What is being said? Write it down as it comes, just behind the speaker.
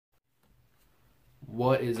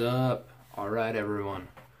What is up? Alright everyone.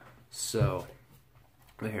 So,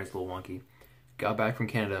 my hair's a little wonky. Got back from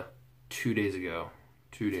Canada 2 days ago.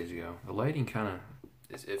 2 days ago. The lighting kind of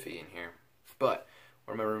is iffy in here. But,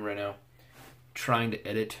 we're in my room right now. Trying to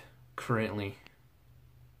edit currently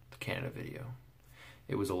the Canada video.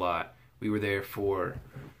 It was a lot. We were there for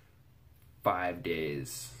 5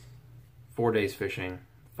 days. 4 days fishing.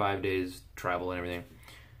 5 days travel and everything.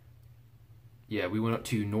 Yeah, we went up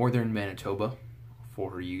to northern Manitoba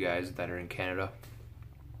for you guys that are in Canada.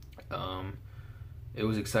 It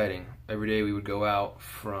was exciting. Every day we would go out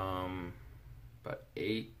from about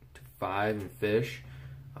 8 to 5 and fish.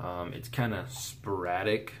 It's kind of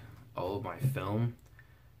sporadic, all of my film,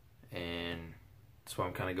 and that's why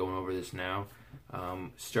I'm kind of going over this now.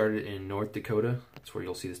 Started in North Dakota. That's where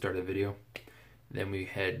you'll see the start of the video. Then we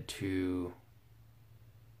head to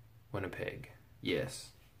Winnipeg.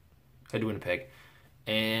 Yes. Head to Winnipeg.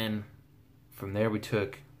 And from there we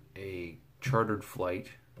took a chartered flight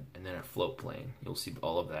and then a float plane. You'll see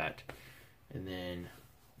all of that. And then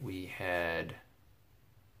we had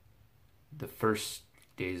the first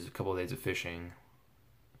days, a couple of days of fishing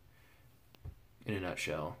in a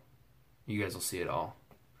nutshell. You guys will see it all.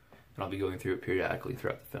 And I'll be going through it periodically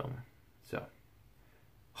throughout the film. So,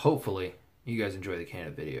 hopefully, you guys enjoy the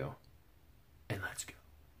Canada video. And let's go.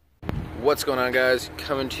 What's going on, guys?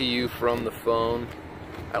 Coming to you from the phone.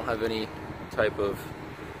 I don't have any type of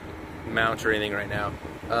mount or anything right now.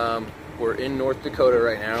 We're in North Dakota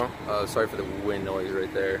right now. Sorry for the wind noise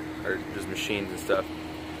right there, or just machines and stuff.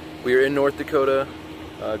 We are in North Dakota.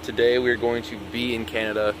 Today we are going to be in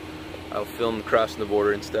Canada. I'll film crossing the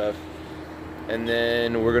border and stuff. And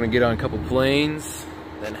then we're gonna get on a couple planes,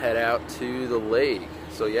 then head out to the lake.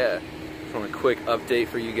 So yeah, just want a quick update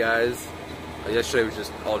for you guys. Yesterday was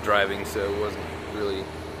just all driving, so it wasn't really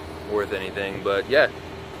worth anything. But yeah,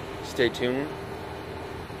 stay tuned.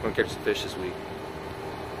 We're gonna catch some fish this week.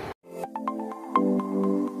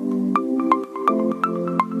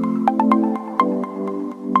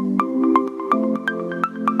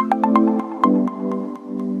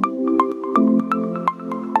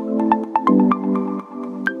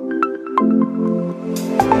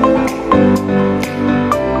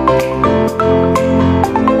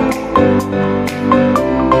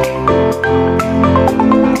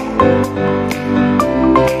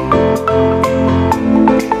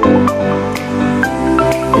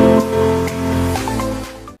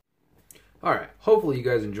 Hopefully you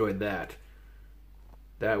guys enjoyed that.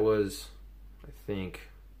 That was, I think,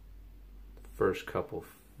 the first couple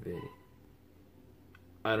videos.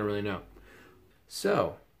 I don't really know.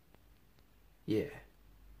 So, yeah.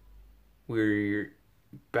 We're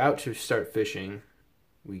about to start fishing.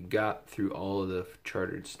 We got through all of the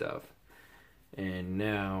chartered stuff. And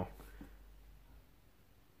now,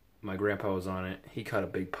 my grandpa was on it. He caught a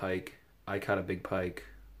big pike. I caught a big pike.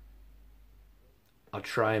 I'll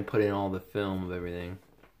try and put in all the film of everything.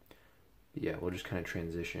 But yeah, we'll just kind of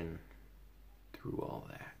transition through all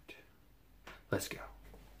that. Let's go.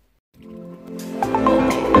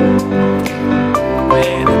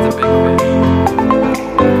 Man, that's a big fish.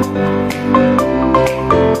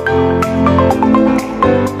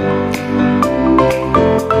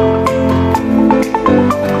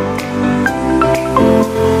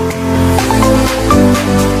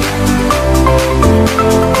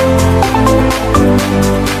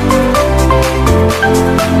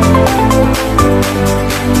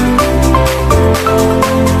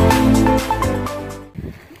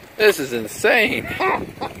 This is insane.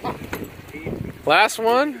 Last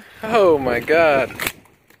one? Oh my god.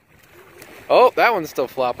 Oh, that one's still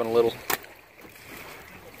flopping a little.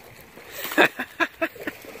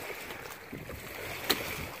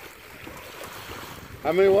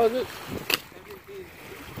 How many was it?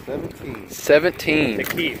 17. 17. To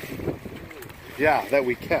keep. Yeah, that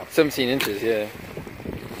we kept. 17 inches, yeah.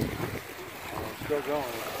 Still going.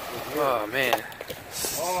 Oh man.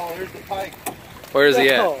 Oh, here's the pike. Where is he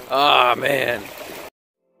at? Oh man.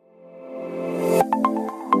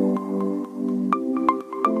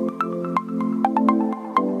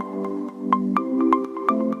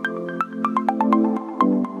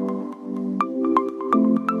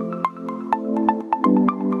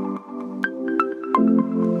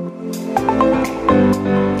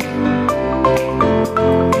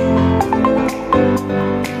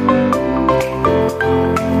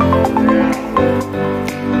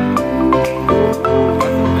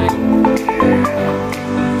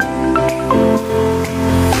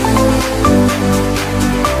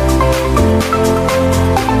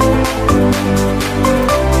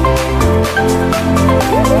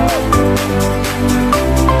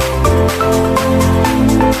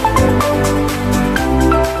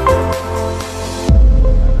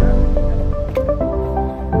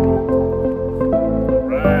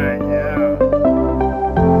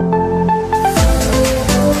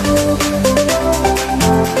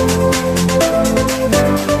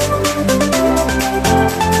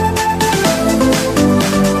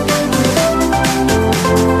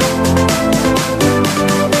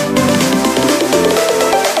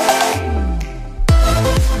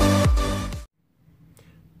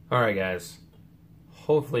 Alright guys,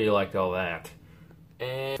 hopefully you liked all that.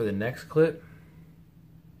 And for the next clip,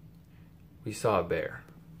 we saw a bear.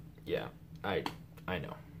 Yeah, I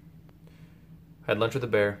know. I had lunch with a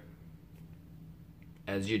bear,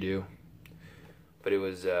 as you do, but it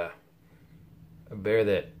was a bear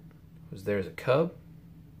that was there as a cub,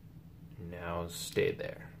 and now stayed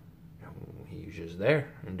there. He was just there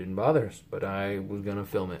and didn't bother us, but I was gonna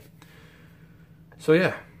film it. So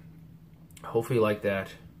yeah, hopefully you like that.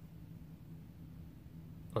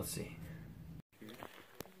 Let's see.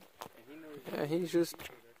 Yeah, he's just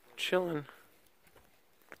chilling.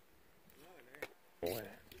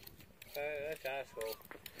 That's asshole.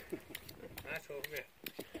 Asshole, come here.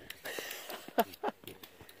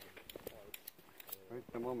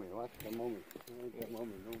 Wait the moment, watch the moment. Wait the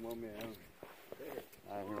moment, no moment.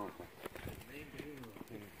 I don't know.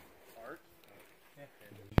 Art?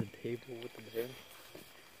 The table with the bear.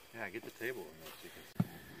 Yeah, get the table in there so you can.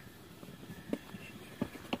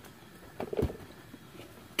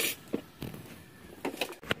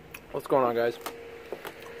 What's going on, guys?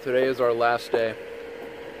 Today is our last day.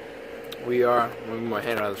 We are, I'm moving my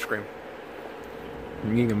hand out of the screen.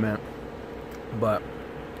 I'm getting a minute. But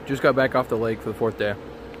just got back off the lake for the 4th day.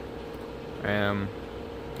 And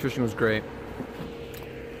fishing was great.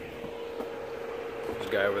 There's a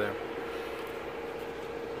guy over there.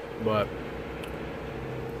 But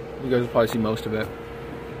you guys will probably see most of it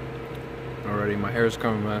already. My hair's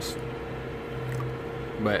kind of a mess.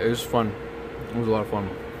 But it was fun. It was a lot of fun.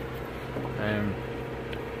 And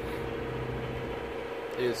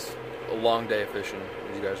it's a long day of fishing,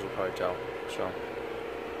 as you guys will probably tell. So,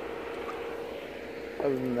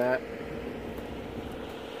 other than that,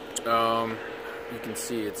 you can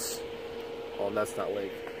see it's, well, that's not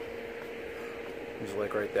lake. There's a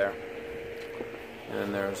lake right there. And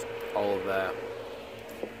then there's all of that.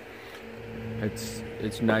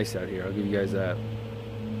 It's nice out here, I'll give you guys that.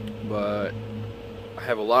 But I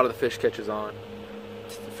have a lot of the fish catches on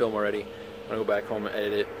to film already. I'm gonna go back home and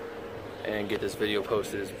edit it and get this video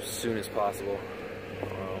posted as soon as possible.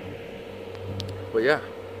 But yeah,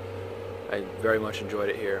 I very much enjoyed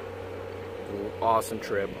it here. Awesome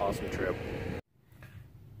trip, awesome trip.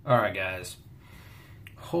 Alright guys,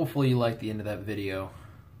 hopefully you liked the end of that video.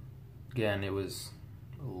 Again, it was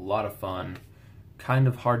a lot of fun. Kind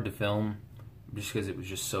of hard to film just because it was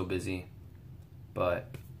just so busy.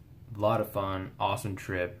 But a lot of fun, awesome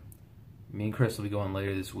trip. Me and Chris will be going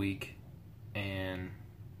later this week and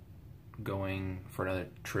going for another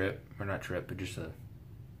trip, or not trip, but just a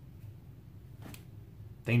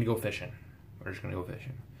thing to go fishing. We're just gonna go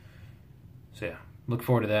fishing. So yeah, look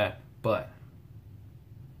forward to that. But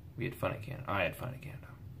we had fun at Canada. I had fun at Canada.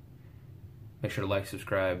 Make sure to like,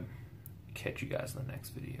 subscribe. Catch you guys in the next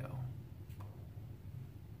video.